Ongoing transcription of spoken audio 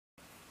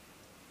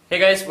Hey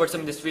guys, what's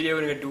up? In this video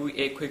we're going to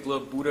do a quick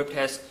little boot up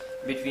test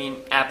between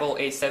Apple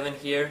A7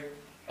 here,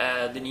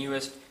 the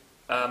newest,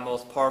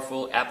 most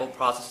powerful Apple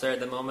processor at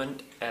the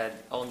moment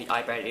on the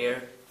iPad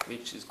Air,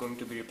 which is going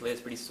to be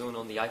replaced pretty soon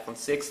on the iPhone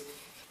 6.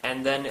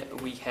 And then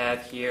we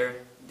have here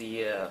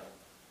the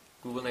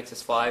Google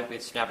Nexus 5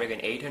 with Snapdragon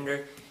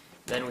 800.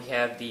 Then we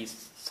have the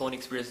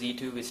Sony Xperia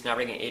Z2 with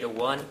Snapdragon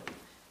 801.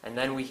 And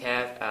then we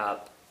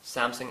have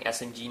Samsung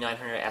SNG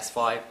 900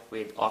 S5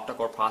 with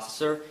octa-core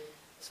processor.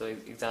 So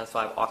Exynos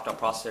 5 octa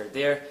processor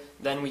there.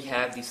 Then we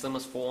have the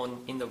slimmest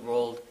phone in the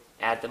world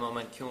at the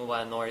moment,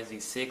 Q-Mobile Noir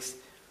Z6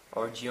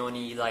 or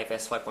Gioni Life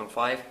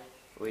S5.5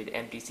 with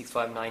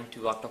MT6592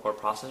 octa-core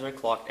processor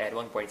clocked at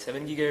 1.7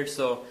 GHz.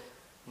 So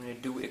I'm going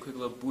to do a quick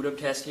little boot up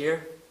test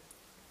here.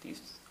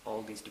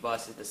 All these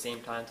devices at the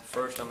same time. So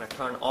first I'm going to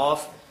turn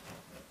off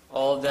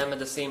all of them at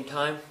the same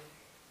time.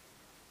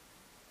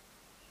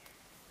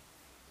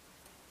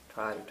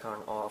 Try to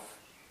turn off.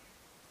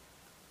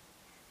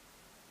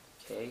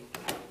 Okay.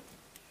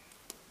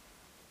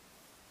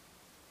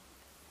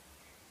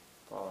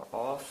 Power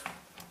off.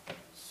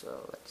 So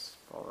let's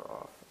power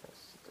off at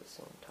the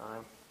same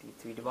time. The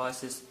three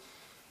devices.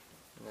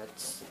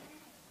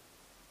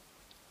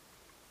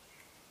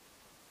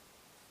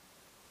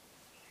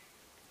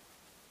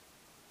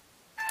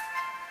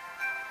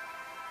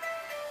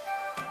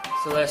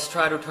 Let's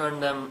try to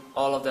turn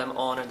all of them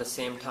on at the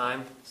same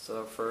time.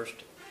 So first,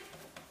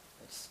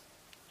 let's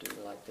do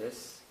it like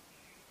this.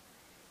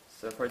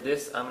 So for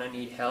this, I'm going to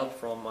need help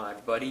from my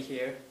buddy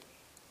here.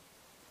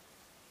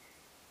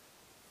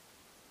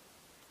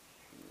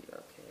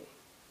 Okay.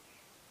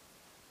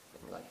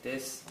 Like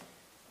this.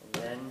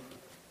 And then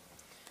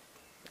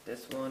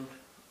this one,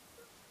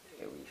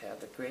 here we have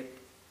the grip.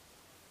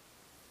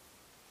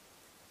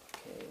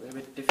 Okay, a little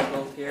bit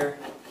difficult here.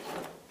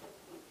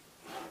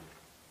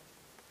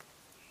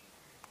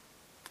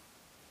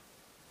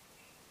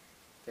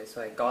 Okay,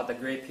 so I got the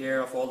grip here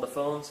of all the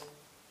phones.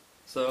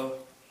 So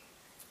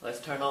let's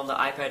turn on the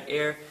iPad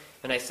Air.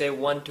 When I say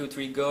 1, 2,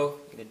 3, go,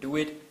 you're going to do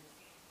it.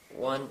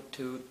 1,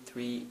 2,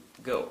 3,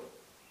 go.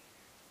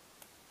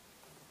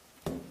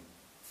 Same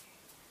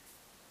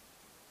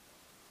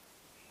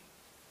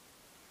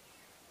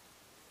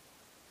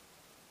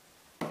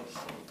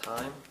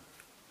time.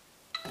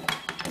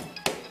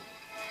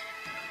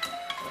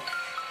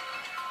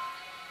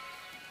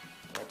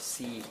 Let's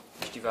see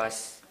which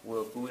device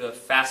will boot up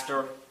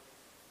faster.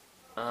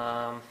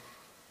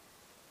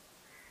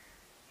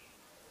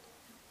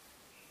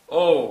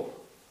 Oh,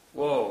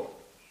 whoa.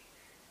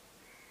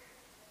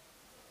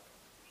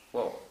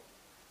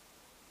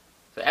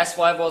 So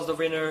S5 was the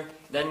winner.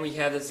 Then we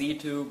have the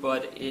Z2,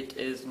 but it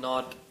is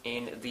not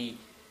in the,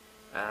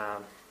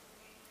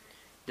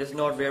 this is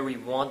not where we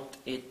want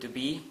it to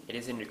be. It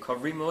is in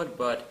recovery mode,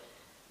 but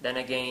then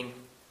again,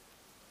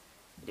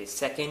 it is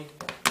second.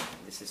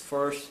 This is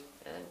first,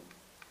 and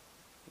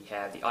we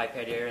have the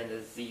iPad Air and the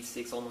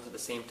Z6 almost at the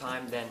same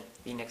time. Then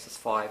the Nexus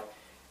 5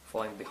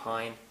 falling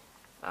behind.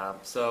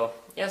 So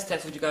yes,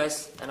 thanks for you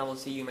guys, and I will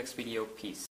see you next video. Peace.